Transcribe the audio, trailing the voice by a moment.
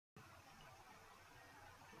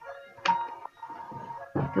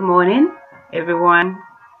Good morning, everyone.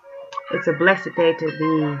 It's a blessed day to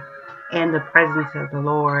be in the presence of the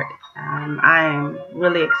Lord. I am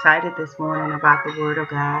really excited this morning about the Word of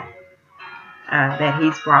God that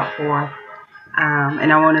He's brought forth.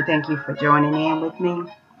 And I want to thank you for joining in with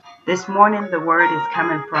me. This morning, the Word is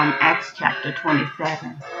coming from Acts chapter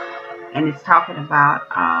 27. And it's talking about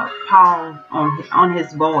Paul on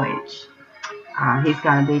his voyage. He's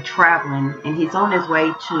going to be traveling, and he's on his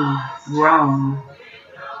way to Rome.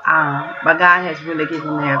 But God has really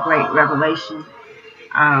given me a great revelation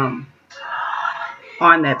on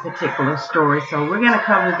that particular story. So we're going to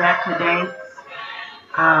cover that today.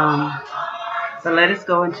 So let us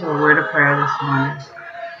go into a word of prayer this morning.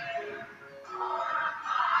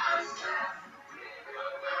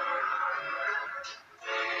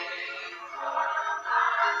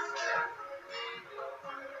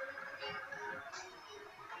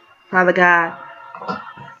 Father God,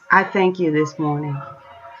 I thank you this morning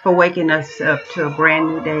for waking us up to a brand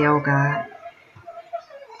new day, oh God.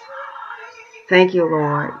 Thank you,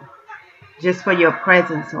 Lord, just for your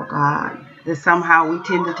presence, oh God, that somehow we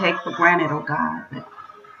tend to take for granted, oh God. But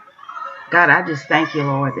God, I just thank you,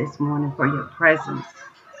 Lord, this morning for your presence,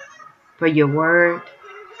 for your word,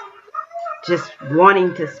 just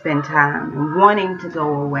wanting to spend time and wanting to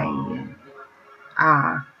go away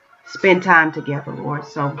and spend time together, Lord.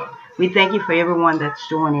 So we thank you for everyone that's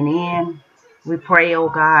joining in. We pray, oh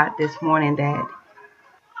God, this morning that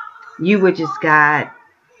you would just guide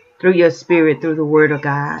through your spirit, through the word of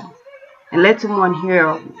God, and let someone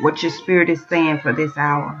hear what your spirit is saying for this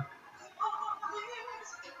hour.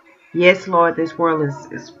 Yes, Lord, this world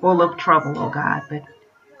is full of trouble, oh God, but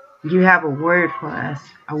you have a word for us,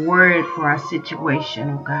 a word for our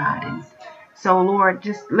situation, oh God. And so, Lord,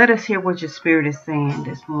 just let us hear what your spirit is saying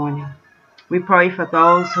this morning. We pray for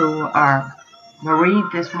those who are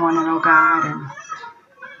bereaved this morning, oh God.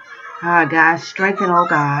 And God, strengthen, oh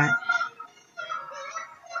God.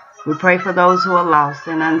 We pray for those who are lost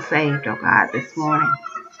and unsaved, oh God, this morning.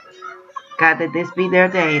 God, that this be their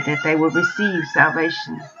day, that they will receive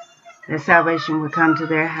salvation, that salvation will come to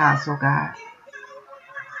their house, oh God.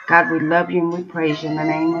 God, we love you and we praise you in the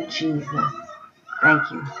name of Jesus. Thank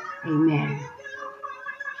you. Amen.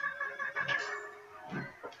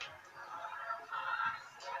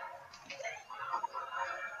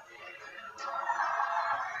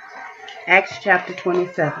 Acts chapter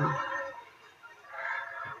 27.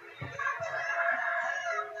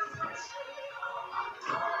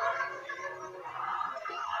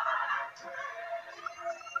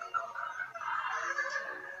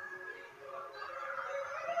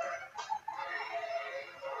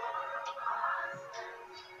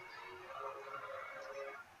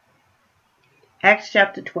 Acts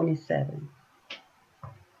chapter 27.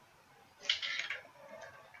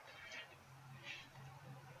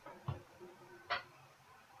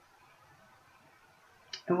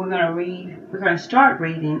 And we're going to start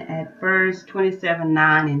reading at verse 27,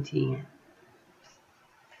 9, and 10.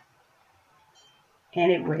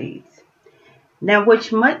 And it reads, Now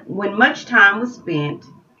when much time was spent,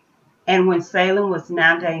 and when sailing was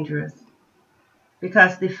now dangerous,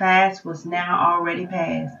 because the fast was now already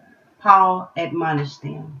past, Paul admonished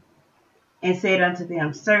them, and said unto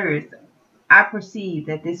them, Sirs, I perceive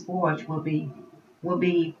that this voyage will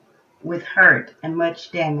be with hurt and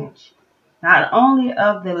much damage, not only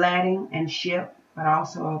of the lading and ship, but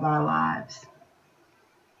also of our lives.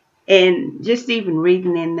 And just even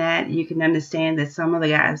reading in that, you can understand that some of the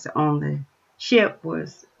guys on the ship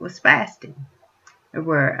was fasting. They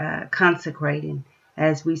were consecrating,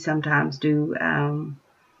 as we sometimes do,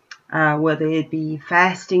 whether it be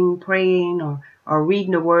fasting, praying, or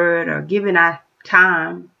reading the word, or giving our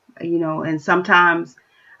time, and sometimes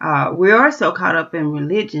we are so caught up in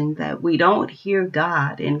religion that we don't hear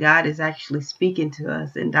God, and God is actually speaking to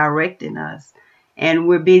us and directing us, and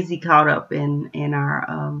we're busy caught up in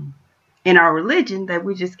our religion that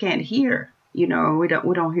we just can't hear, and we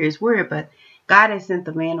don't hear His word. But God has sent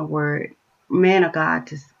the man of God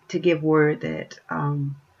to give word that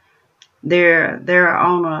they're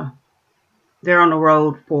on the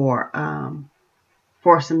road for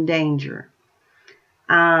some danger.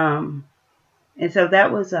 And so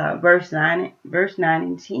that was verse 9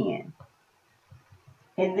 and 10.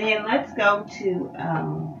 And then let's go to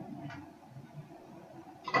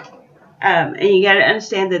and you got to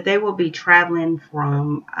understand that they will be traveling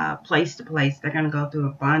from place to place. They're going to go through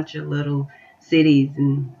a bunch of little cities,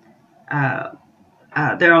 and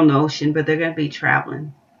they're on the ocean, but they're going to be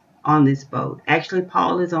traveling on this boat. Actually,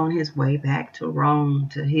 Paul is on his way back to Rome,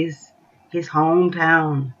 to his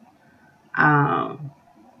hometown.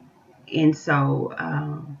 And so,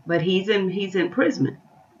 but he's in prison.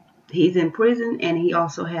 He's in prison, and he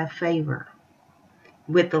also have favor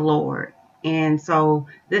with the Lord. And so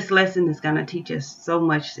this lesson is going to teach us so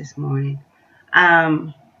much this morning.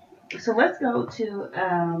 So let's go to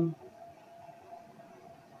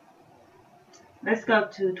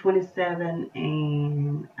 27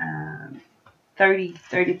 and 30,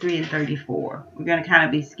 33, and 34. We're going to kind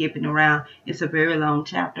of be skipping around. It's a very long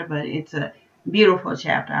chapter, but it's a beautiful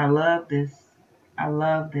chapter. I love this.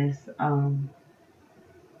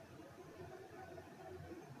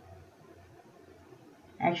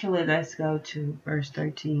 Actually, let's go to verse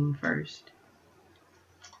 13 first.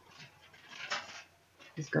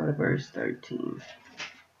 Let's go to verse 13.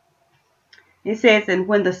 It says, and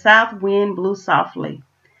when the south wind blew softly,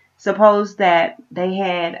 suppose that they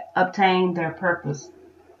had obtained their purpose.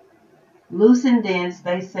 Loosing thence,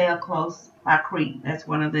 they sailed close by Crete. That's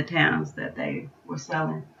one of the towns that they were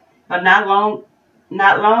selling. But not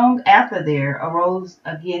long after there arose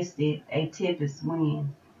against it a tempest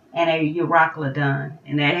wind and a Euroclydon,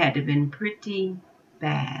 and that had to have been pretty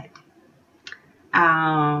bad.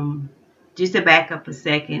 Just to back up a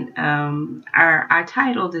second, our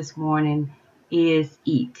title this morning is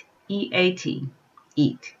Eat. E-A-T.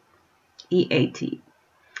 Eat. E-A-T.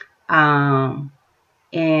 And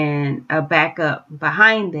a backup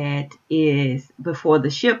behind that is before the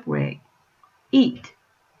shipwreck. Eat.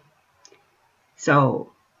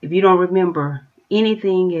 So if you don't remember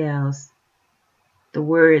anything else, the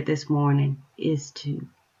word this morning is to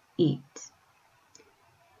eat.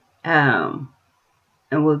 And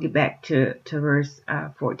we'll get back to verse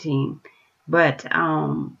 14. But,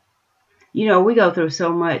 we go through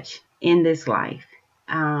so much in this life.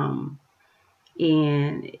 And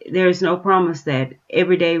there's no promise that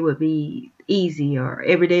every day would be easy or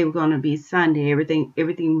every day was going to be Sunday.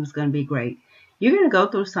 Everything was going to be great. You're going to go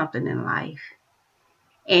through something in life.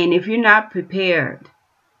 And if you're not prepared,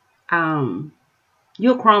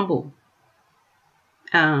 you'll crumble.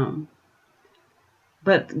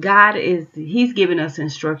 But God He's giving us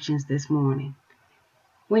instructions this morning.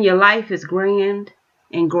 When your life is grand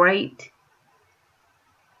and great,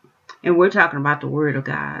 and we're talking about the Word of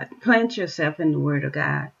God, plant yourself in the Word of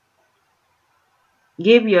God.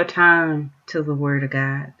 Give your time to the Word of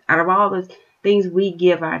God. Out of all the things we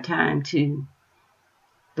give our time to,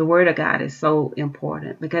 the Word of God is so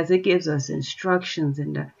important because it gives us instructions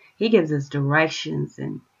and He gives us directions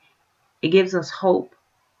and it gives us hope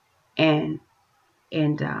and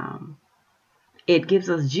it gives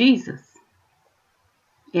us Jesus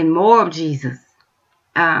and more of Jesus.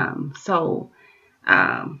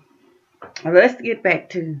 Let's get back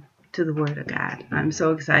to the Word of God. I'm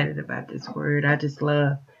so excited about this Word. I just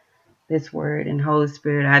love this Word. And Holy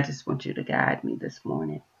Spirit, I just want you to guide me this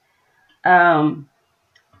morning.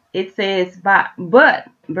 It says, but,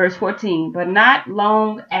 verse 14, but not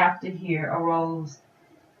long after here arose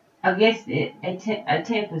against it a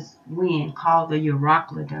tempest wind called the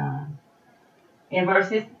Euroclydon. And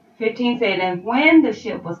verse 15 said, and when the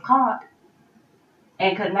ship was caught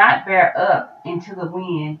and could not bear up into the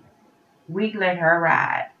wind, we let her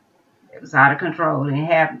ride. It was out of control. They didn't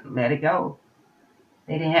have to let it go.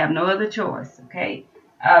 They didn't have no other choice. Okay.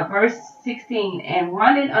 Verse 16, and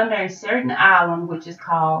running under a certain island which is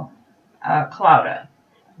called Clauda,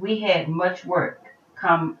 we had much work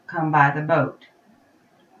come by the boat,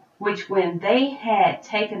 which when they had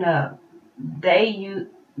taken up, they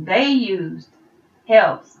used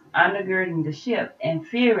helps undergirding the ship, and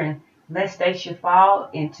fearing lest they should fall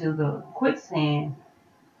into the quicksand,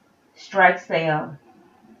 strike sail,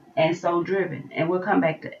 and so driven. And we'll come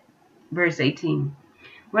back to verse 18.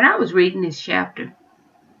 When I was reading this chapter,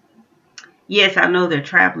 yes, I know they're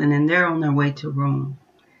traveling and they're on their way to Rome.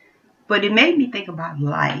 But it made me think about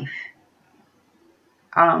life.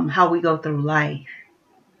 How we go through life.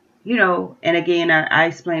 And again, I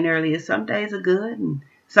explained earlier, some days are good and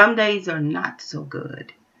some days are not so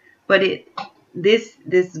good. But this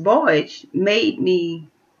voyage made me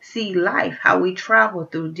see life, how we travel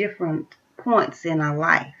through different points in our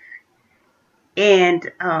life.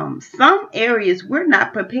 And some areas we're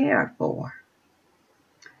not prepared for.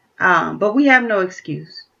 But we have no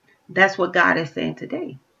excuse. That's what God is saying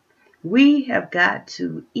today. We have got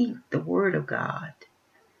to eat the Word of God.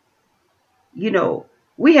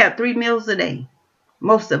 We have 3 meals a day.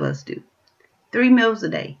 Most of us do. 3 meals a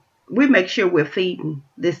day. We make sure we're feeding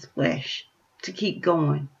this flesh to keep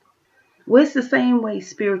going. Well, it's the same way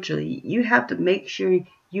spiritually. You have to make sure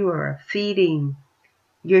you are feeding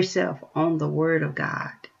yourself on the Word of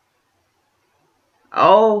God.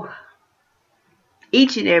 Oh,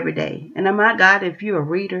 each and every day. And my God, if you're a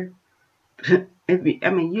reader,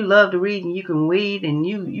 you love to read and you can read and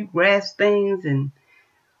you grasp things and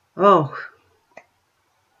Oh,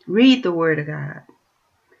 read the Word of God.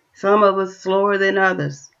 Some of us slower than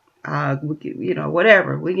others. We can,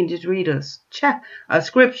 whatever. We can just read a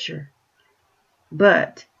scripture.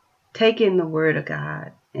 But take in the Word of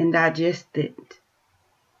God and digest it.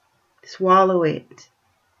 Swallow it.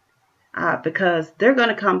 Because there are going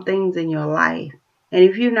to come things in your life. And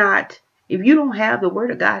if you don't have the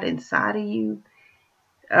Word of God inside of you,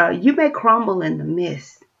 you may crumble in the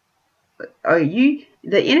midst. Or the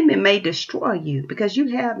enemy may destroy you because you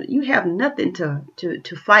have nothing to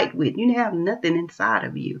fight with. You have nothing inside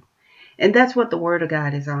of you. And that's what the Word of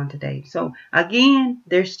God is on today. So again,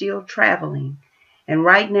 they're still traveling. And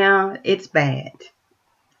right now, it's bad.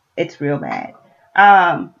 It's real bad.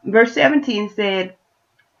 Verse 17 said,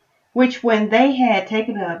 which when they had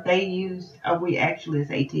taken up, they used,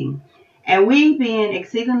 it's 18. And we being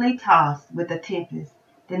exceedingly tossed with the tempest,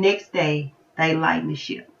 the next day they lightened the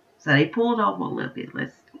ship. So they pulled over a little bit.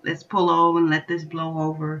 Let's pull over and let this blow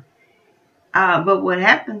over. But what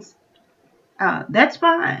happens, that's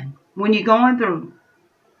fine. When you're going through,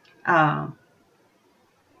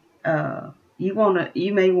 you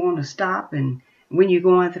may want to stop, and when you're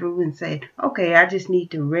going through and say, okay, I just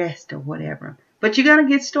need to rest or whatever. But you're going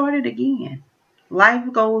to get started again.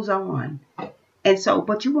 Life goes on. And so,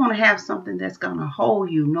 but you want to have something that's going to hold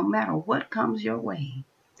you no matter what comes your way.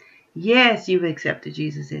 Yes, you've accepted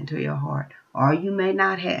Jesus into your heart, or you may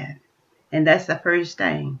not have. And that's the first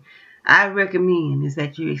thing I recommend, is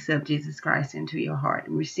that you accept Jesus Christ into your heart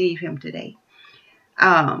and receive him today.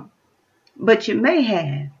 But you may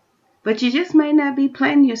have. But you just may not be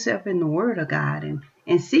planting yourself in the Word of God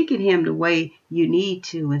and seeking him the way you need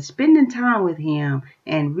to, and spending time with him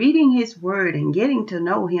and reading his Word and getting to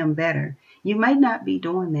know him better. You may not be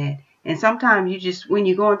doing that. And sometimes when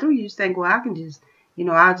you're going through, you just think, well, I can just,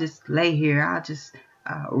 I'll just lay here. I'll just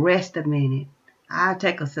rest a minute. I'll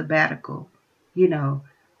take a sabbatical.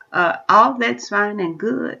 All that's fine and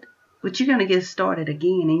good. But you're going to get started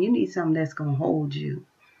again, and you need something that's going to hold you.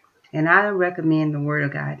 And I recommend the Word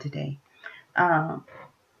of God today.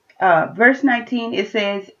 Verse 19, it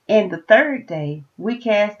says, and the third day we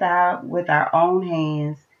cast out with our own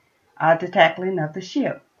hands the tackling of the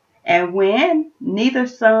ship. And when neither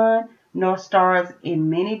sun nor stars in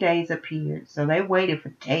many days appeared, so they waited for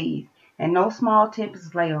days, and no small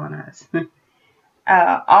tempest lay on us,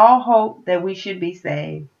 all hope that we should be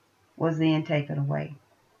saved was then taken away.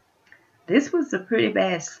 This was a pretty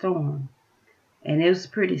bad storm. And it was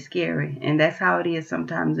pretty scary. And that's how it is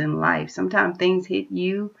sometimes in life. Sometimes things hit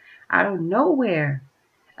you out of nowhere.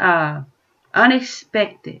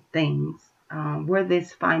 Unexpected things. Whether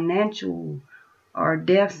it's financial or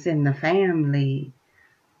deaths in the family,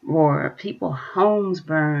 or people's homes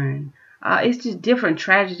burn. It's just different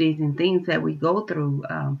tragedies and things that we go through.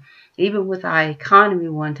 Even with our economy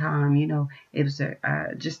one time, it was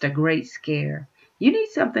just a great scare. You need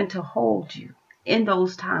something to hold you in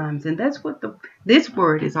those times. And that's what this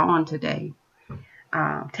word is on today.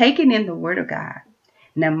 Taking in the Word of God.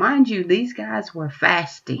 Now, mind you, these guys were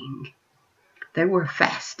fasting. They were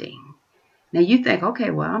fasting. Now you think, okay,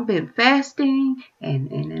 well, I've been fasting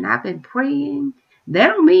and I've been praying. That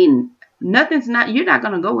don't mean you're not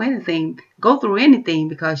going to go through anything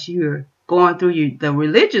because you're going through the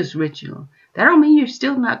religious ritual. That don't mean you're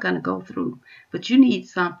still not going to go through. But you need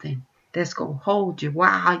something that's going to hold you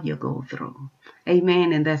while you go through.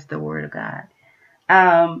 Amen. And that's the Word of God.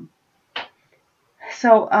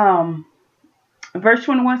 Verse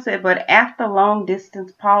 21 said, but after long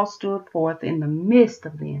distance, Paul stood forth in the midst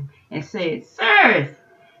of them and said, sirs,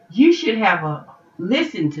 you should have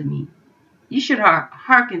listened to me. You should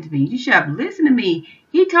hearken to me. You should have listened to me.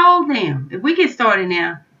 He told them, if we get started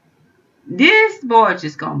now, this voyage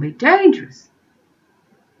is going to be dangerous.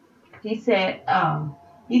 He said,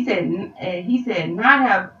 not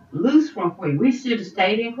have loosed from Crete. We should have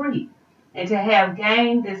stayed in Crete, and to have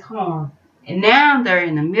gained this harm. And now they're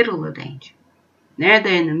in the middle of danger. Now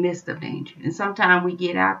they're in the midst of danger. And sometimes we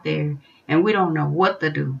get out there and we don't know what to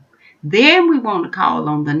do. Then we want to call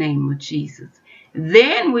on the name of Jesus.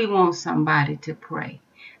 Then we want somebody to pray.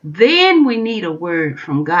 Then we need a word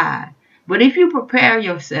from God. But if you prepare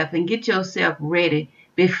yourself and get yourself ready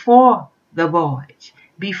before the voyage,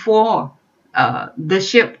 before the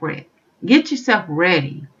shipwreck, get yourself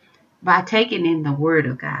ready by taking in the Word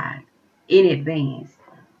of God in advance.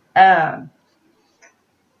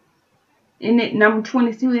 In number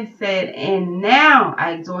 22, it said, and now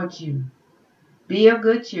I exhort you, be of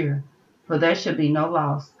good cheer, for there shall be no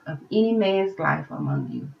loss of any man's life among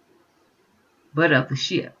you, but of the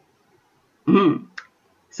ship.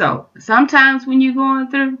 So sometimes when you're going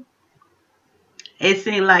through, it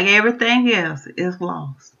seems like everything else is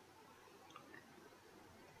lost.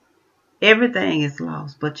 Everything is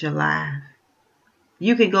lost but your life.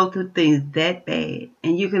 You can go through things that bad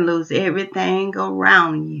and you can lose everything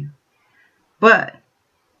around you. But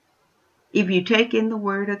if you take in the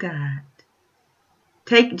word of God,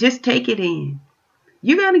 just take it in.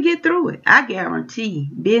 You're going to get through it. I guarantee.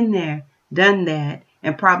 Been there, done that,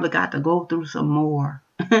 and probably got to go through some more.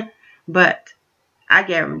 But I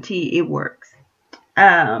guarantee it works.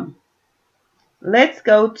 Let's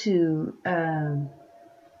go to,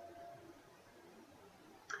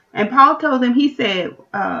 and Paul told them, he said,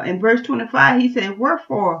 in verse 25, he said,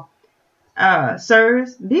 wherefore,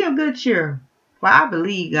 sirs, be of good cheer, for I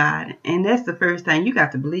believe God. And that's the first thing. You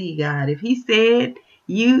got to believe God. If he said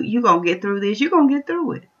you're going to get through this, you're going to get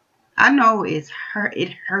through it. I know it hurt,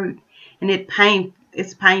 and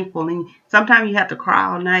it's painful, and sometimes you have to cry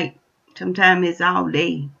all night. Sometimes it's all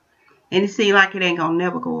day, and it seems like it ain't going to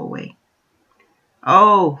never go away.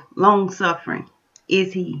 Oh, long suffering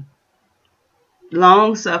is he.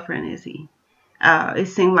 Long suffering is he. It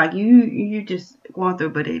seems like you just going through,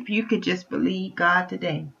 but if you could just believe God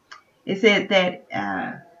today. It said that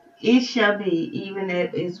it shall be even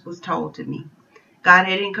as it was told to me. God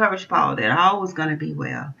had encouraged Paul that all was going to be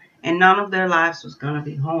well, and none of their lives was going to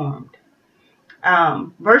be harmed.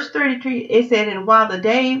 Verse 33, it said, and while the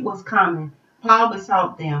day was coming, Paul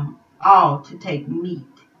besought them all to take meat,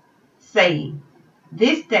 saying,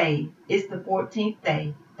 this day is the 14th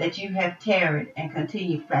day that you have tarried and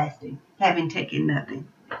continued fasting, having taken nothing.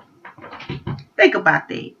 Think about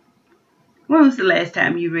that. When was the last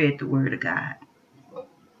time you read the word of God?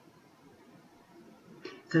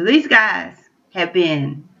 So these guys have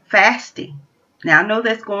been fasting. Now I know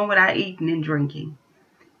that's going without eating and drinking.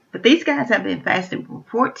 But these guys have been fasting for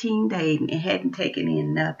 14 days and hadn't taken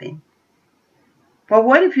in nothing. But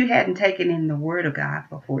what if you hadn't taken in the word of God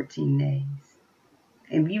for 14 days?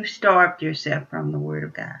 And you starved yourself from the word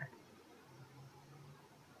of God?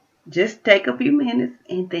 Just take a few minutes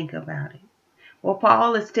and think about it. Well,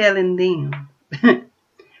 Paul is telling them,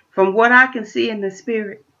 from what I can see in the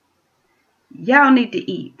spirit, y'all need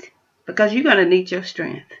to eat because you're going to need your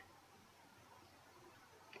strength.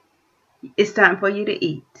 It's time for you to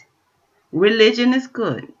eat. Religion is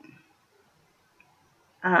good.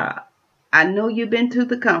 I know you've been to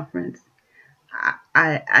the conference.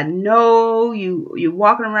 I know you're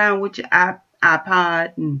walking around with your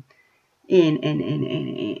iPod and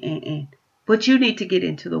but you need to get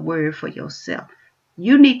into the word for yourself.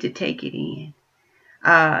 You need to take it in.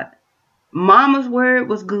 Mama's word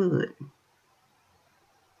was good.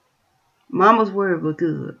 Mama's word was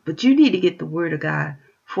good, but you need to get the word of God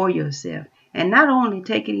for yourself. And not only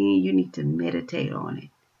take it in, you need to meditate on it.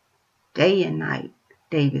 Day and night,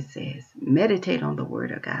 David says. Meditate on the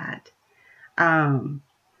word of God.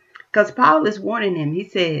 Because Paul is warning him. He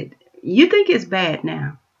said, you think it's bad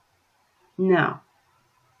now? No.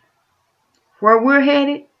 Where we're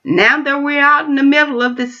headed, now that we're out in the middle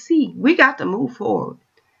of the sea, we got to move forward.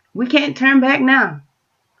 We can't turn back now.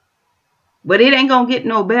 But it ain't going to get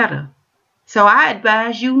no better. So I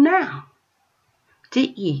advise you now to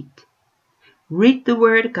eat. Read the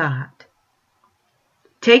word of God.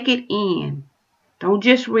 Take it in. Don't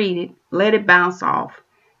just read it. Let it bounce off.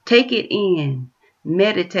 Take it in.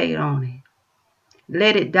 Meditate on it.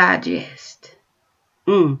 Let it digest.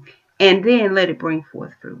 And then let it bring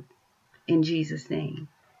forth fruit. In Jesus' name.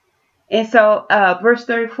 And so verse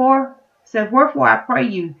 34 says, wherefore I pray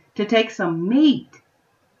you to take some meat.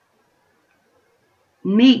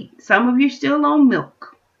 Meat. Some of you still on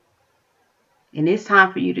milk. And it's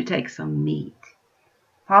time for you to take some meat.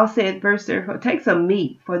 Paul said, verse 34, take some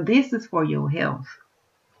meat, for this is for your health.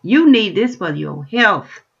 You need this for your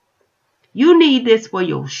health. You need this for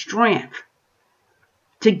your strength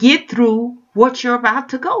to get through what you're about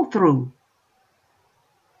to go through.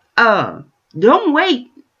 Don't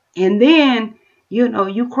wait. And then,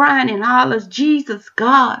 you crying and hollers, Jesus,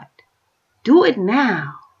 God, do it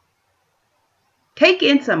now. Take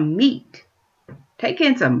in some meat. Take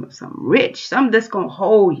in some rich, something that's going to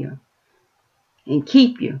hold you and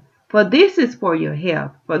keep you. For this is for your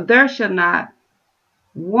health. For there shall not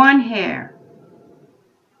one hair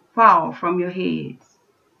fall from your heads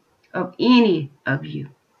of any of you.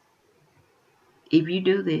 If you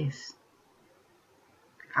do this,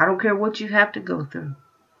 I don't care what you have to go through.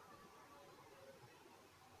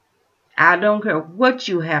 I don't care what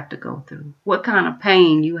you have to go through, what kind of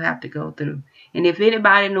pain you have to go through. And if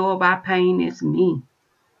anybody know about pain, it's me.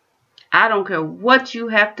 I don't care what you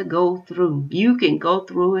have to go through. You can go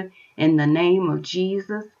through it in the name of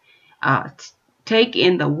Jesus. Take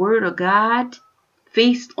in the word of God.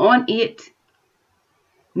 Feast on it.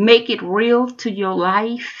 Make it real to your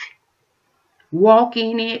life. Walk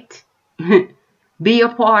in it. be a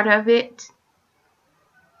part of it,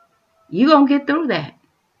 you're going to get through that.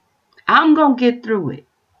 I'm going to get through it.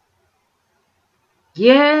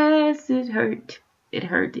 Yes, it hurt. It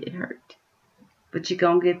hurt. It hurt. But you're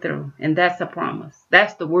going to get through. And that's a promise.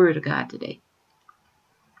 That's the word of God today.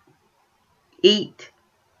 Eat.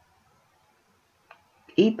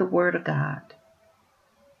 Eat the word of God.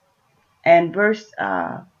 And verse,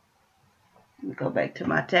 let me go back to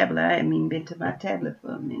my tablet. I haven't even been to my tablet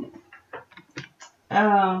for a minute.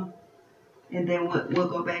 And then we'll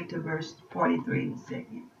go back to verse 43 in a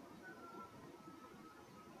second.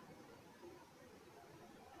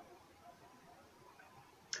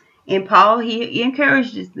 And Paul, he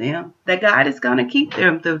encourages them that God is going to keep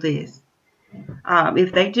them through this.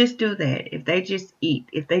 If they just do that, if they just eat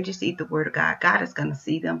the word of God, God is going to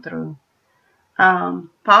see them through.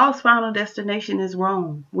 Paul's final destination is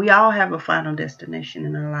Rome. We all have a final destination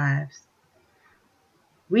in our lives.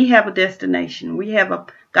 We have a destination.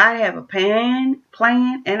 God have a plan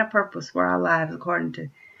and a purpose for our lives, according to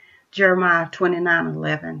Jeremiah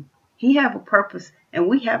 29:11. He have a purpose, and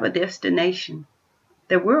we have a destination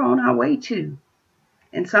that we're on our way to.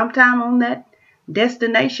 And sometime on that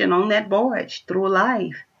destination, on that voyage through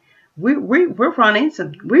life, we run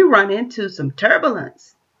into some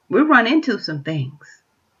turbulence. We run into some things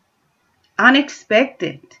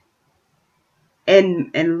unexpected,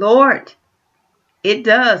 and Lord, it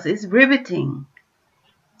does. It's riveting.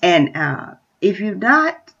 And if you've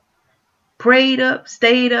not prayed up,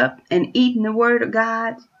 stayed up, and eaten the word of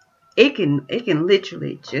God, it can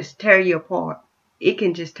literally just tear you apart. It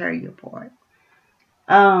can just tear you apart.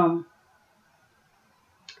 And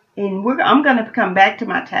I'm going to come back to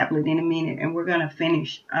my tablet in a minute, and we're going to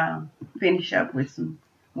finish up with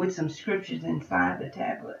some scriptures inside the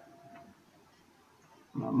tablet.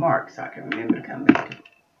 My mark, so I can remember to come back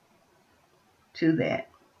to that.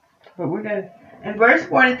 But we're going to, and verse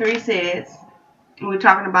 43 says, we're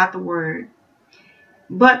talking about the word.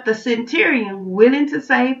 But the centurion, willing to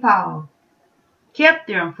save Paul, kept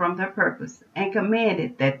them from their purpose, and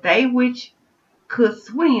commanded that they which could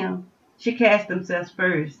swim should cast themselves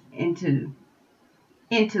first into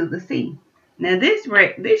the sea. Now this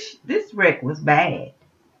wreck was bad.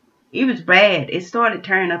 It was bad. It started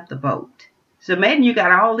tearing up the boat. So imagine you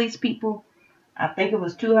got all these people. I think it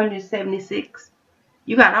was 276.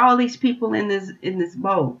 You got all these people in this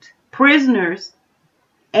boat, prisoners,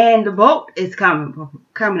 and the boat is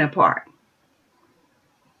coming apart.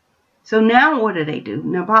 So now what do they do?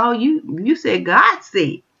 Now, Paul, you said God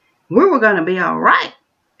said we were going to be all right.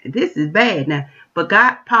 This is bad now. But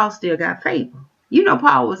Paul still got favor. You know,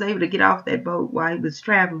 Paul was able to get off that boat while he was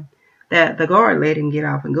traveling. The guard let him get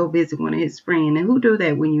off and go visit one of his friends. And who do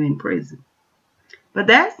that when you're in prison? But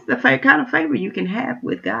that's the kind of favor you can have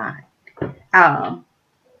with God. Back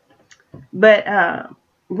to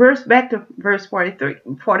verse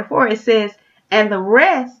 44, it says, and the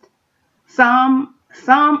rest, some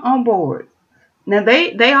on board. Now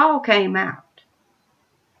they all came out.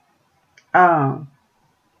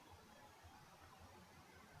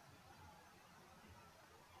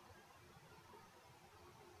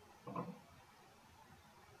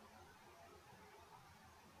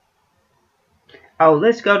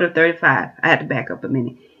 Let's go to 35. I had to back up a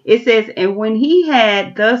minute. It says, and when he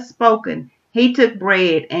had thus spoken, he took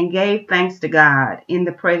bread and gave thanks to God in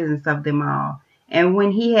the presence of them all. And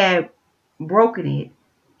when he had broken it,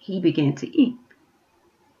 he began to eat.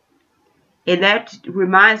 And that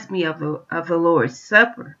reminds me of the Lord's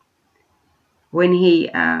Supper. When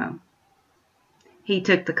he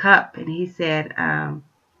took the cup and he said,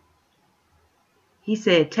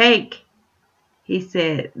 take. He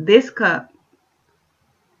said, this cup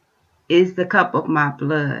is the cup of my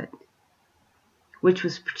blood, which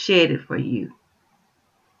was shedded for you.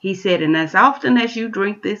 He said, and as often as you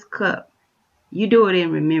drink this cup, you do it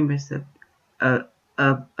in remembrance of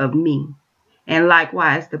me. And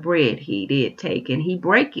likewise the bread he did take, and he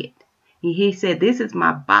brake it. He said, this is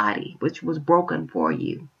my body, which was broken for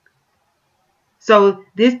you. So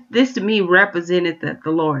this to me represented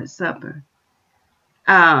the Lord's Supper.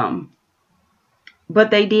 But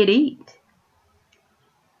they did eat.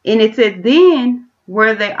 And it said, then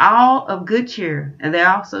were they all of good cheer, and they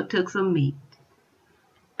also took some meat.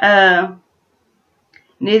 And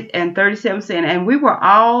 37 said, and we were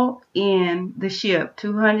all in the ship,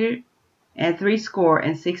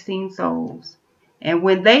 260 souls. And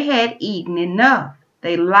when they had eaten enough,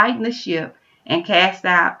 they lightened the ship and cast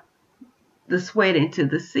out the sweat into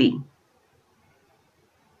the sea.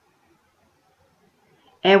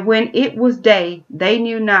 And when it was day, they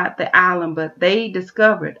knew not the island, but they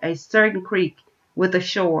discovered a certain creek with a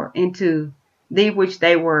shore into the which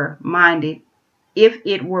they were minded, if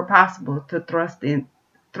it were possible, to thrust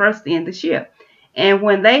in the ship. And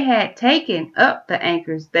when they had taken up the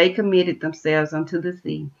anchors, they committed themselves unto the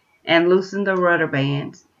sea, and loosened the rudder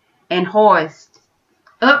bands, and hoised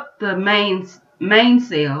up the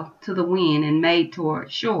mainsail to the wind, and made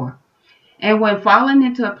toward shore. And when falling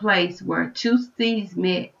into a place where two seas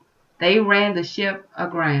met, they ran the ship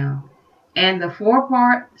aground, and the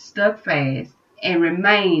forepart stuck fast, and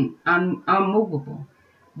remained unmovable.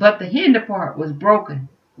 But the hinder part was broken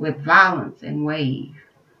with violence and wave.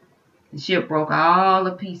 The ship broke all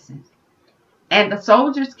to pieces. And the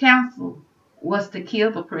soldiers' counsel was to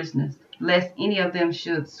kill the prisoners, lest any of them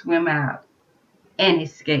should swim out and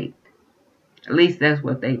escape. At least that's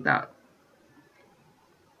what they thought.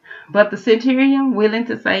 But the centurion, willing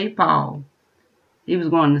to save Paul, he was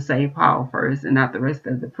going to save Paul first and not the rest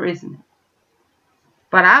of the prisoners.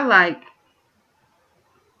 But I like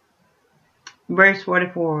verse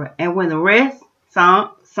 44. And when the rest,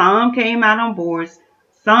 some came out on boards,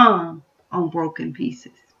 some on broken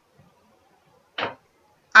pieces.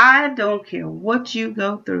 I don't care what you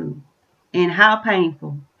go through and how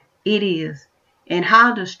painful it is and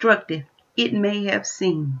how destructive it may have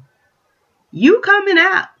seemed. You coming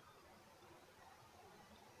out.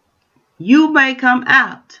 You may come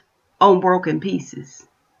out on broken pieces,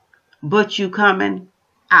 but you coming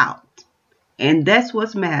out. And that's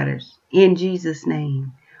what matters in Jesus'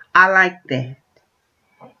 name. I like that.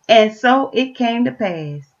 And so it came to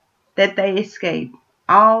pass that they escaped,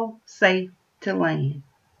 all safe to land.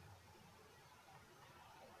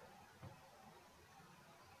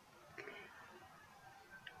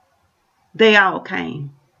 They all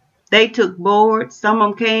came. They took boards. Some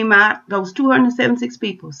of them came out, those 276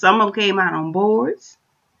 people, some of them came out on boards,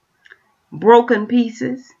 broken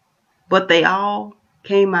pieces, but they all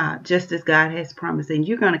came out just as God has promised. And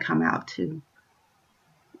you're going to come out too.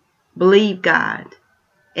 Believe God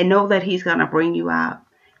and know that He's going to bring you out.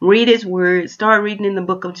 Read His Word. Start reading in the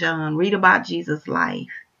book of John. Read about Jesus' life.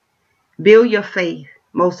 Build your faith,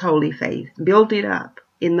 most holy faith. Build it up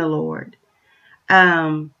in the Lord.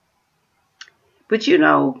 But you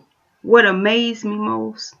know what amazed me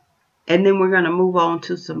most? And then we're going to move on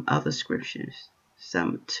to some other scriptures,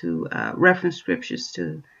 reference scriptures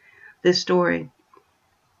to this story.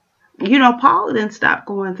 You know, Paul didn't stop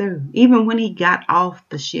going through. Even when he got off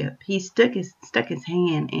the ship, he stuck his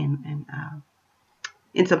hand in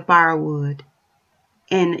some firewood,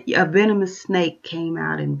 and a venomous snake came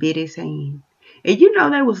out and bit his hand. And you know,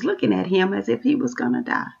 they was looking at him as if he was going to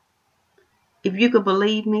die. If you could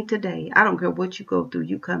believe me today, I don't care what you go through,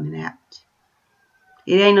 you coming out.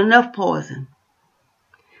 It ain't enough poison.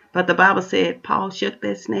 But the Bible said Paul shook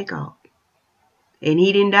that snake off. And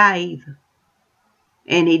he didn't die either.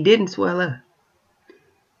 And he didn't swell up.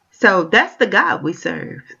 So that's the God we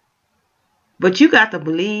serve. But you got to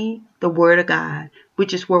believe the word of God,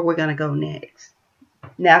 which is where we're going to go next.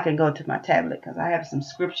 Now I can go to my tablet because I have some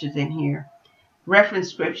scriptures in here. Reference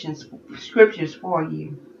scriptures for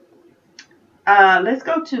you. Let's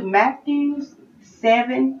go to Matthew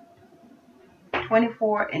 7,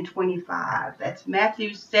 24 and 25. That's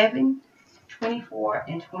Matthew 7, 24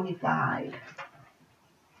 and 25.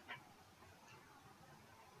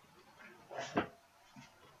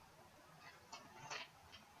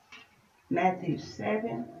 Matthew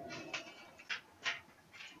 7,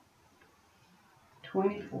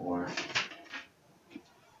 24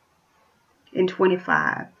 and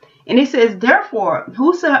 25. And it says, therefore,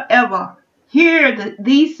 whosoever hear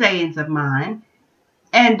these sayings of mine,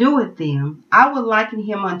 and doeth them, I will liken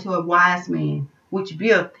him unto a wise man, which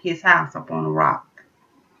built his house upon a rock.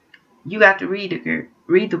 You got to read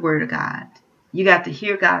the word of God. You got to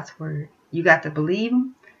hear God's word. You got to believe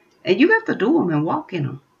him. And you got to do them and walk in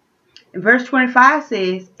them. And verse 25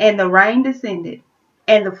 says, and the rain descended,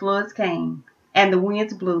 and the floods came, and the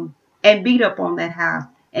winds blew, and beat upon that house,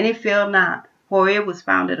 and it fell not, for it was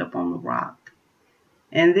founded upon the rock.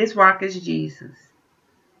 And this rock is Jesus.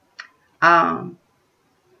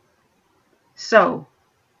 So,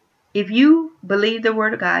 if you believe the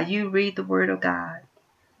word of God, you read the word of God,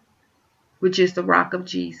 which is the rock of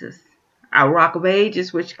Jesus. Our rock of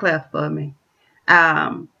ages, which cleft for me.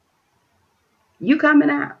 You coming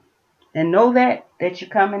out. And know that you're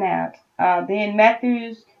coming out. Then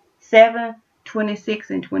Matthew 7, 26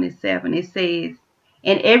 and 27, it says,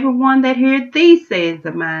 and everyone that heard these sayings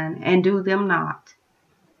of mine, and do them not,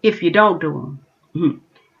 if you don't do them,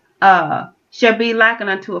 shall be likened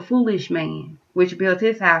unto a foolish man, which built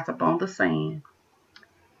his house upon the sand.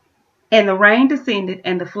 And the rain descended,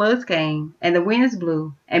 and the floods came, and the winds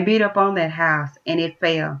blew, and beat upon that house, and it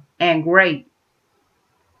fell, and great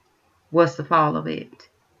was the fall of it.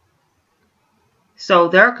 So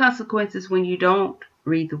there are consequences when you don't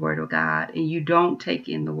read the Word of God and you don't take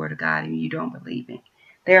in the Word of God and you don't believe it.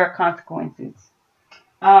 There are consequences.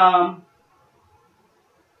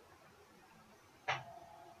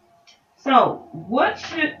 So what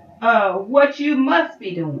you must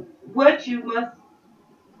be doing? Let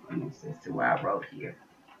me see what I wrote here.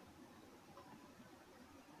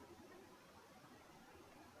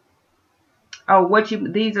 Oh,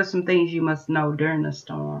 these are some things you must know during the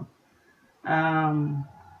storm.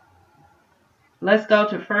 Let's go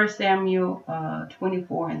to 1 Samuel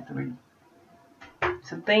 24:3.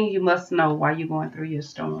 Some things you must know while you're going through your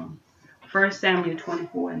storm. 1 Samuel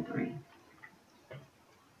 24:3.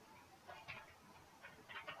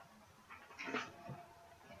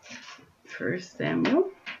 First Samuel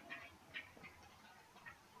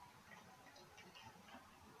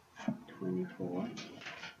 24.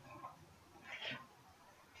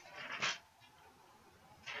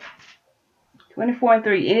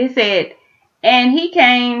 24:3. And it said, and he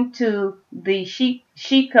came to the sheep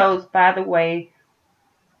coast by the way,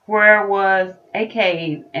 where was a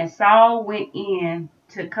cave, and Saul went in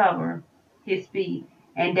to cover his feet,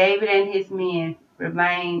 and David and his men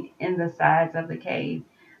remained in the sides of the cave.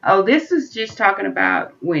 Oh, this is just talking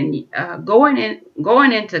about when going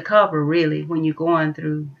into cover. Really, when you're going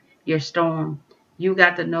through your storm, you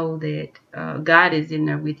got to know that God is in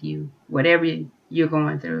there with you, whatever you're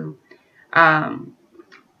going through.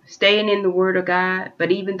 Staying in the Word of God,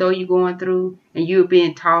 but even though you're going through and you're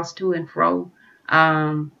being tossed to and fro,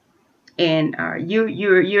 and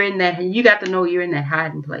you're in that, you got to know you're in that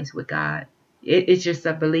hiding place with God. It's just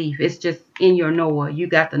a belief. It's just in your Noah. You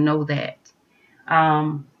got to know that.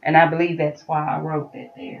 And I believe that's why I wrote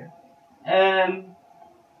that there.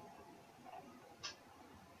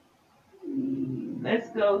 Let's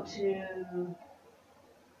go to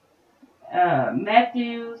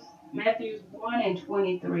Matthew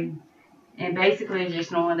 1:23. And basically it's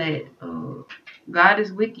just knowing that God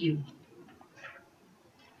is with you.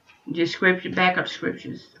 Just backup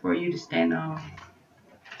scriptures for you to stand on.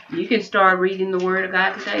 You can start reading the Word of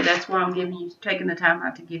God today. That's why I'm taking the time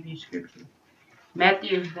out to give you scripture.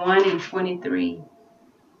 Matthew 1:23.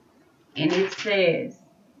 And it says,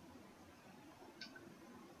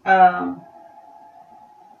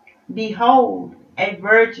 behold, a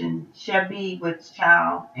virgin shall be with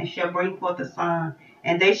child, and shall bring forth a son,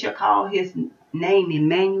 and they shall call his name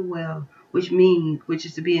Emmanuel, which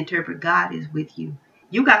is to be interpreted, God is with you.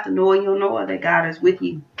 You got to know in your Noah that God is with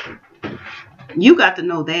you. You got to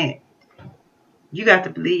know that. You got to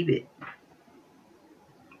believe it.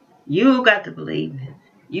 You got to believe it.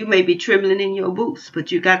 You may be trembling in your boots,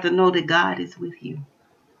 but you got to know that God is with you.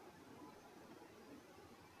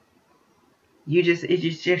 You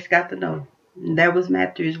just got to know. And that was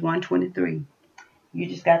Matthew 1:23. You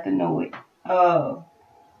just got to know it.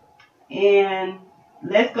 And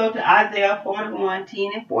let's go to Isaiah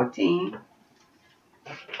 41:10 and 14.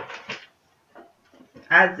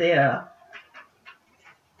 Isaiah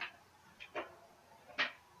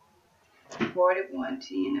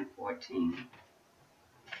 41:10 and 14.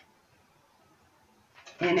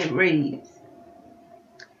 And it reads,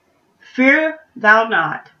 fear thou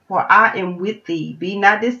not, for I am with thee. Be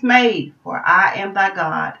not dismayed, for I am thy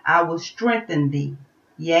God. I will strengthen thee.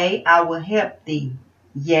 Yea, I will help thee.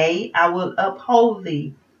 Yea, I will uphold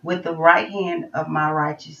thee with the right hand of my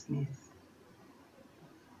righteousness.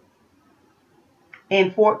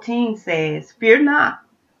 And 14 says, fear not,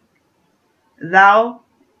 thou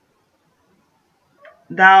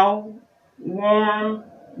worm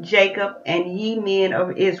Jacob, and ye men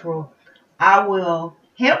of Israel. I will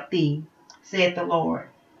help thee, saith the Lord,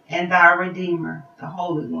 and thy Redeemer, the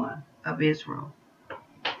Holy One of Israel.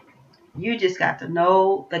 You just got to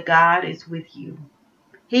know that God is with you.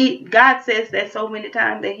 God says that so many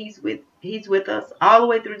times that He's with us all the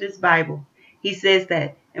way through this Bible. He says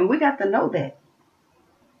that, and we got to know that.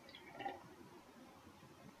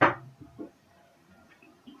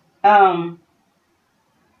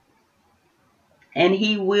 And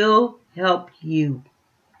He will help you.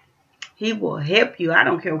 He will help you. I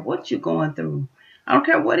don't care what you're going through. I don't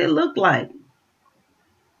care what it looked like.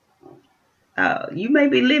 You may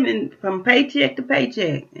be living from paycheck to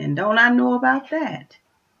paycheck, and don't I know about that?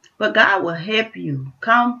 But God will help you,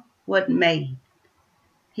 come what may.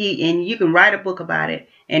 And you can write a book about it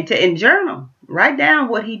and journal. Write down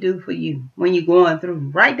what He do for you when you're going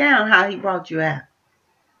through. Write down how He brought you out.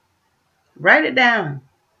 Write it down.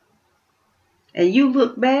 And you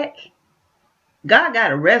look back. God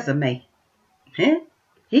got a resume.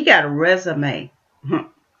 He got a resume.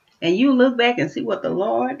 And you look back and see what the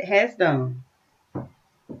Lord has done.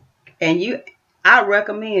 And I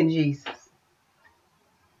recommend Jesus.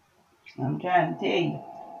 I'm trying to tell you.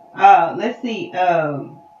 Let's see.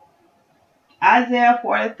 Isaiah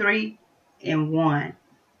 43:1.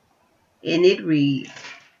 And it reads,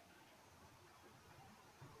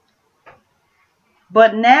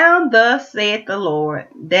 But now thus saith the Lord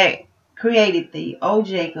that created thee, O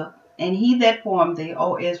Jacob, and he that formed thee,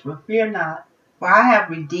 O Israel, fear not, for I have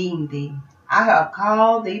redeemed thee. I have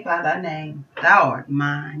called thee by thy name. Thou art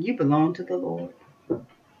mine. You belong to the Lord.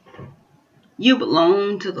 You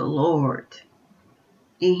belong to the Lord.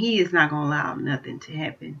 And he is not going to allow nothing to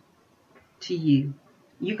happen to you.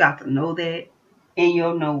 You got to know that in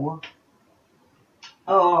your knower.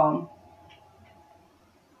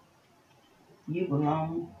 You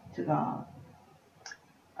belong to God.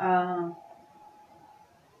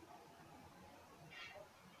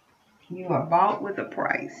 You are bought with a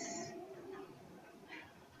price.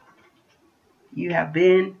 You have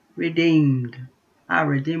been redeemed. Our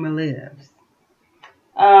Redeemer lives.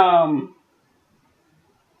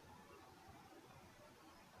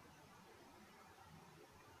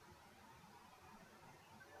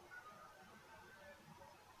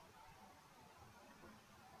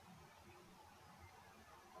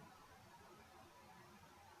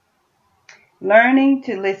 Learning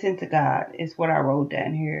to listen to God is what I wrote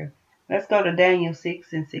down here. Let's go to Daniel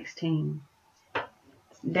 6:16.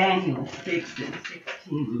 Daniel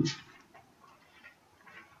 6:16.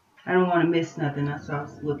 I don't want to miss nothing. That's why I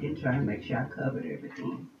was looking, trying to make sure I covered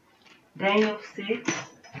everything. Daniel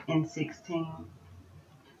 6:16.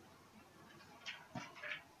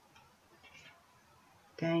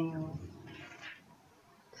 Daniel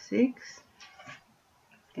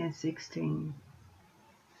 6:16.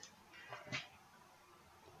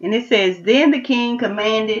 And it says, Then the king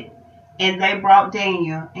commanded, and they brought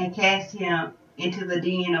Daniel and cast him into the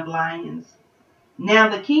den of lions. Now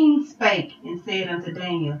the king spake and said unto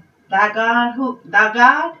Daniel, Thy God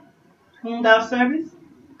whom thou servest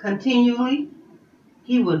continually,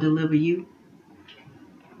 he will deliver you.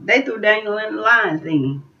 They threw Daniel in the lions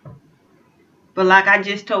den. But like I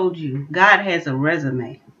just told you, God has a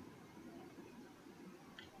resume.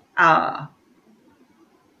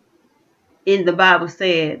 In the Bible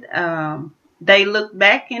said, they looked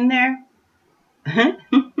back in there.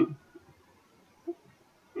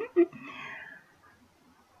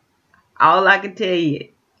 All I can tell you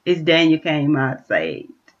is Daniel came out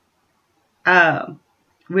saved.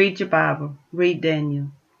 Read your Bible. Read Daniel.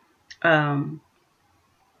 God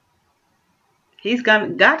is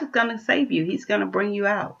gonna save you. He's gonna bring you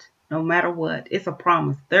out, no matter what. It's a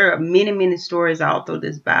promise. There are many, many stories all through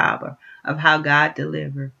this Bible of how God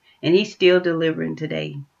delivered, and He's still delivering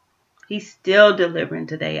today. He's still delivering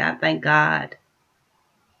today. I thank God.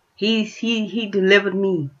 He delivered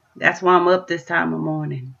me. That's why I'm up this time of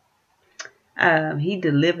morning. He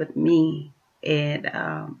delivered me, and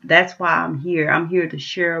that's why I'm here. I'm here to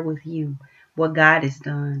share with you what God has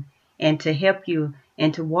done and to help you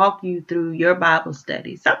and to walk you through your Bible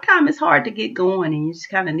study. Sometimes it's hard to get going and you just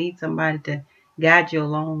kind of need somebody to guide you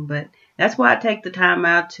along, but that's why I take the time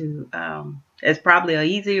out to, it's probably an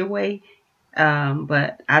easier way,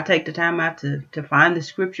 but I take the time out to find the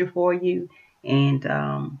scripture for you,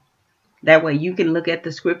 and that way you can look at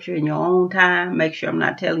the scripture in your own time. Make sure I'm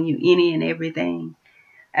not telling you any and everything.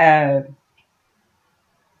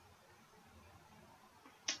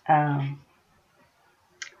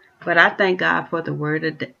 But I thank God for the word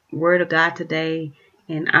of God today.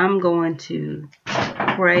 And I'm going to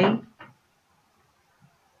pray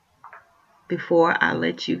before I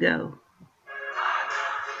let you go.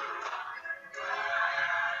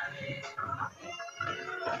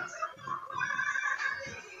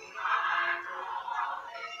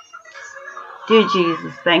 Dear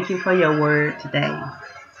Jesus, thank you for your word today.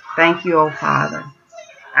 Thank you, oh Father,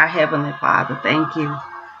 our Heavenly Father. Thank you.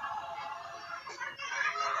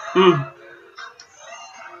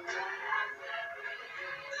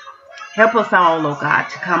 Help us all, oh God,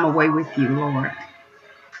 to come away with you, Lord,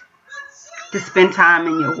 to spend time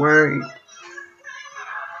in your word.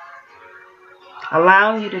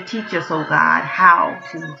 Allow you to teach us, oh God, how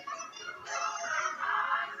to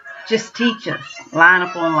just teach us, line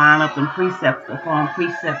upon line up and precept upon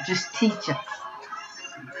precept. Just teach us.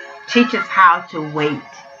 Teach us how to wait.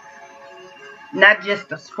 Not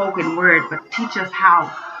just a spoken word, but teach us how,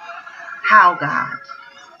 God.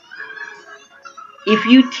 If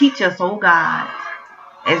you teach us, oh God,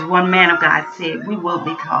 as one man of God said, we will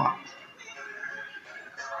be taught.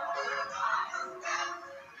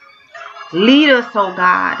 Lead us, oh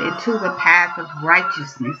God, into the path of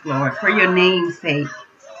righteousness, Lord, for your name's sake.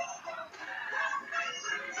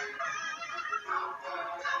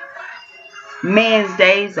 Man's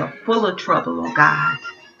days are full of trouble, oh God.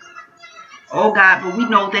 Oh God, but we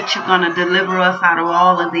know that you're going to deliver us out of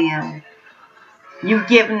all of them. You've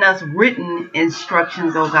given us written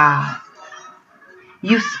instructions, oh God.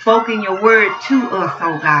 You've spoken your word to us,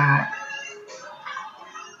 oh God.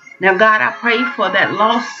 Now, God, I pray for that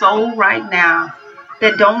lost soul right now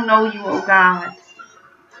that don't know you, oh God.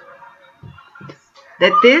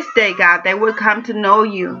 That this day, God, they would come to know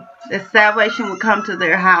you. That salvation would come to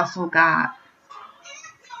their house, oh God.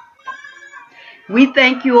 We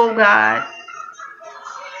thank you, oh God,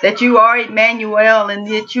 that you are Emmanuel and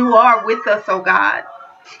that you are with us, oh God.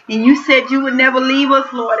 And you said you would never leave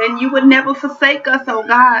us, Lord, and you would never forsake us, oh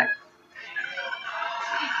God.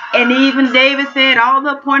 And even David said, all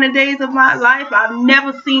the appointed days of my life, I've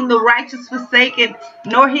never seen the righteous forsaken,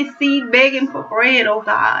 nor his seed begging for bread, oh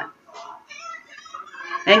God.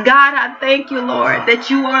 And God, I thank you, Lord, that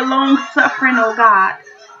you are long-suffering, oh God.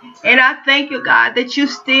 And I thank you, God, that you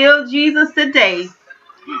still Jesus today.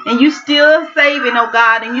 And you still saving, oh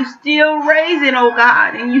God. And you still raising, oh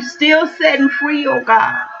God. And you still setting free, oh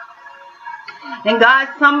God. And God,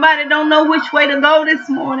 somebody don't know which way to go this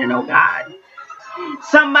morning, oh God.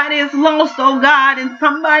 Somebody is lost, oh God, and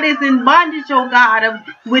somebody is in bondage, oh God,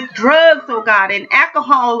 with drugs, oh God, and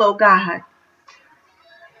alcohol, oh God.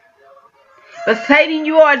 But Satan,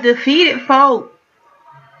 you are a defeated foe.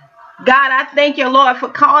 God, I thank you, Lord, for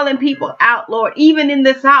calling people out, Lord, even in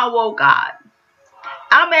this hour, oh God.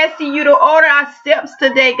 I'm asking you to order our steps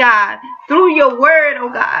today, God, through your word, oh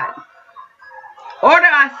God. Order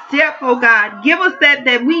our step, oh God. Give us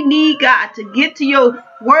that we need, God, to get to your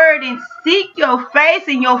word and seek your face,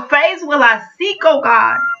 and your face will I seek, oh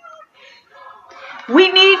God.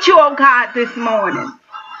 We need you, oh God, this morning.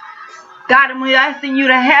 God, and we're asking you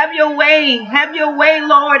to have your way,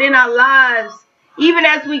 Lord, in our lives. Even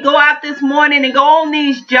as we go out this morning and go on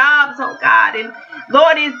these jobs, oh God. And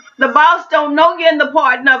Lord, the boss don't know you in the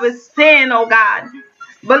pardon of his sin, oh God.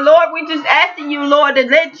 But Lord, we're just asking you, Lord, to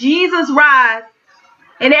let Jesus rise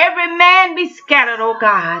and every man be scattered, oh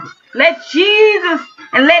God. Let Jesus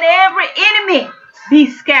and let every enemy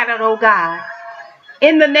be scattered, oh God.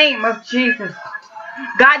 In the name of Jesus.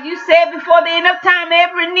 God, you said before the end of time,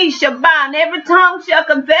 every knee shall bow and every tongue shall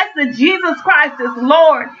confess that Jesus Christ is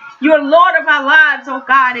Lord. You're Lord of our lives, oh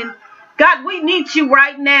God. And God, we need you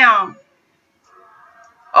right now.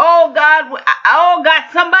 Oh God,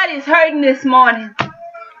 somebody's hurting this morning.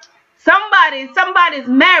 Somebody's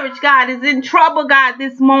marriage, God, is in trouble, God,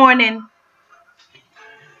 this morning.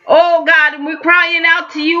 Oh God, and we're crying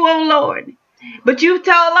out to you, oh Lord. But you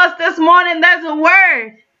told us this morning there's a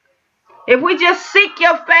word. If we just seek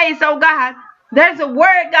your face, oh God, there's a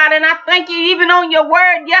word, God, and I thank you even on your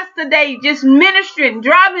word yesterday, just ministering,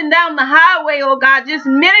 driving down the highway, oh God, just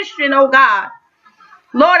ministering, oh God.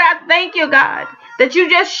 Lord, I thank you, God, that you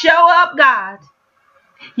just show up, God.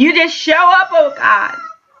 You just show up, oh God.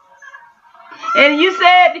 And you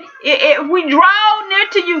said, if we draw near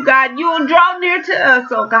to you, God, you will draw near to us,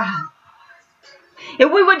 oh God. If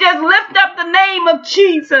we would just lift up the name of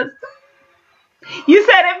Jesus. You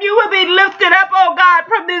said if you would be lifted up, oh God,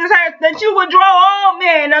 from this earth, that you would draw all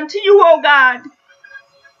men unto you, oh God.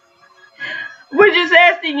 We're just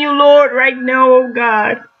asking you, Lord, right now, oh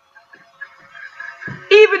God.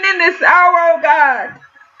 Even in this hour, oh God.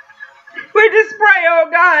 We just pray, oh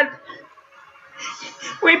God.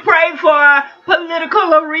 We pray for our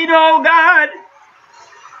political arena, oh God.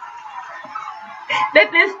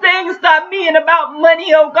 That this thing stop being about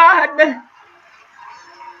money, oh God.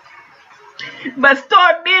 But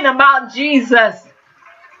start being about Jesus.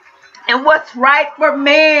 And what's right for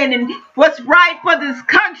man and what's right for this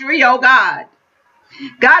country, oh God.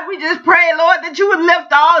 God, we just pray, Lord, that you would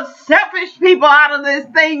lift all selfish people out of this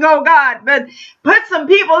thing, oh God. But put some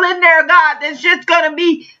people in there, God, that's just going to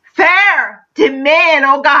be fair to men,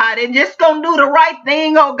 oh God. And just going to do the right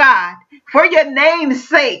thing, oh God. For your name's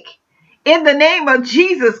sake. In the name of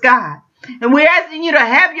Jesus, God. And we're asking you to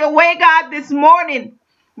have your way, God, this morning.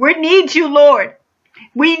 We need you, Lord.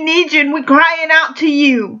 We need you and we're crying out to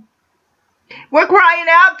you. We're crying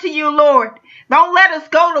out to you, Lord. Don't let us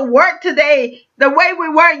go to work today the way we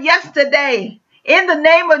were yesterday. In the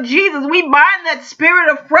name of Jesus, we bind that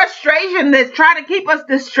spirit of frustration that's trying to keep us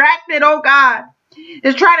distracted, oh God.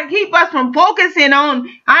 It's trying to keep us from focusing on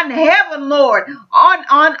heaven, Lord.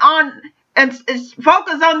 And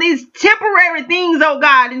focus on these temporary things, oh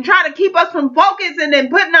God. And try to keep us from focusing and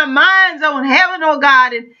putting our minds on heaven, oh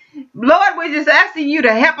God. And Lord, we're just asking you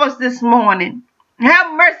to help us this morning.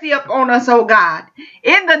 Have mercy upon us, oh God.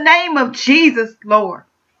 In the name of Jesus, Lord.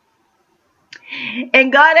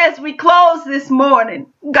 And God, as we close this morning,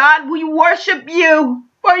 God, we worship you.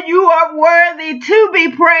 For you are worthy to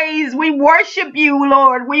be praised. We worship you,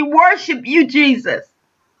 Lord. We worship you, Jesus.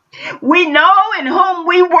 We know in whom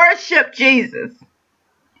we worship, Jesus.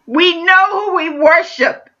 We know who we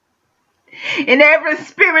worship. In every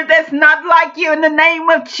spirit that's not like you, in the name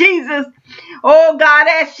of Jesus. Oh, God,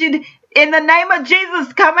 I ask you, in the name of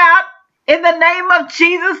Jesus, come out. In the name of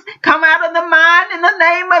Jesus, come out of the mind. In the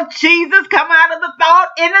name of Jesus, come out of the thought.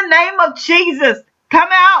 In the name of Jesus, come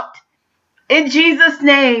out. In Jesus'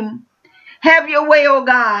 name, have your way, oh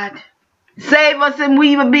God. Save us and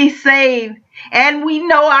we will be saved. And we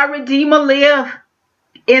know our Redeemer live.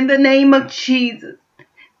 In the name of Jesus.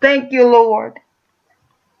 Thank you, Lord.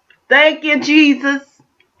 Thank you, Jesus.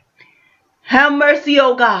 Have mercy,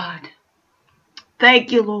 oh God.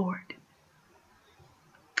 Thank you, Lord.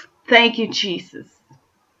 Thank you, Jesus.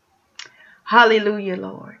 Hallelujah,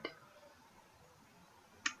 Lord.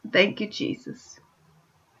 Thank you, Jesus.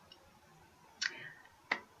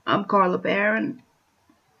 I'm Carla Barron.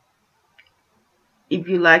 If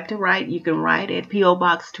you like to write, you can write at P.O.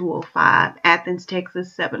 Box 205, Athens,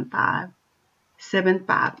 Texas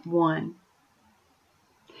 75751.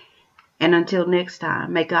 And until next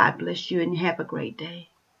time, may God bless you and have a great day.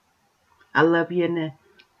 I love you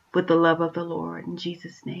with the love of the Lord. In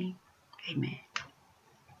Jesus' name, amen.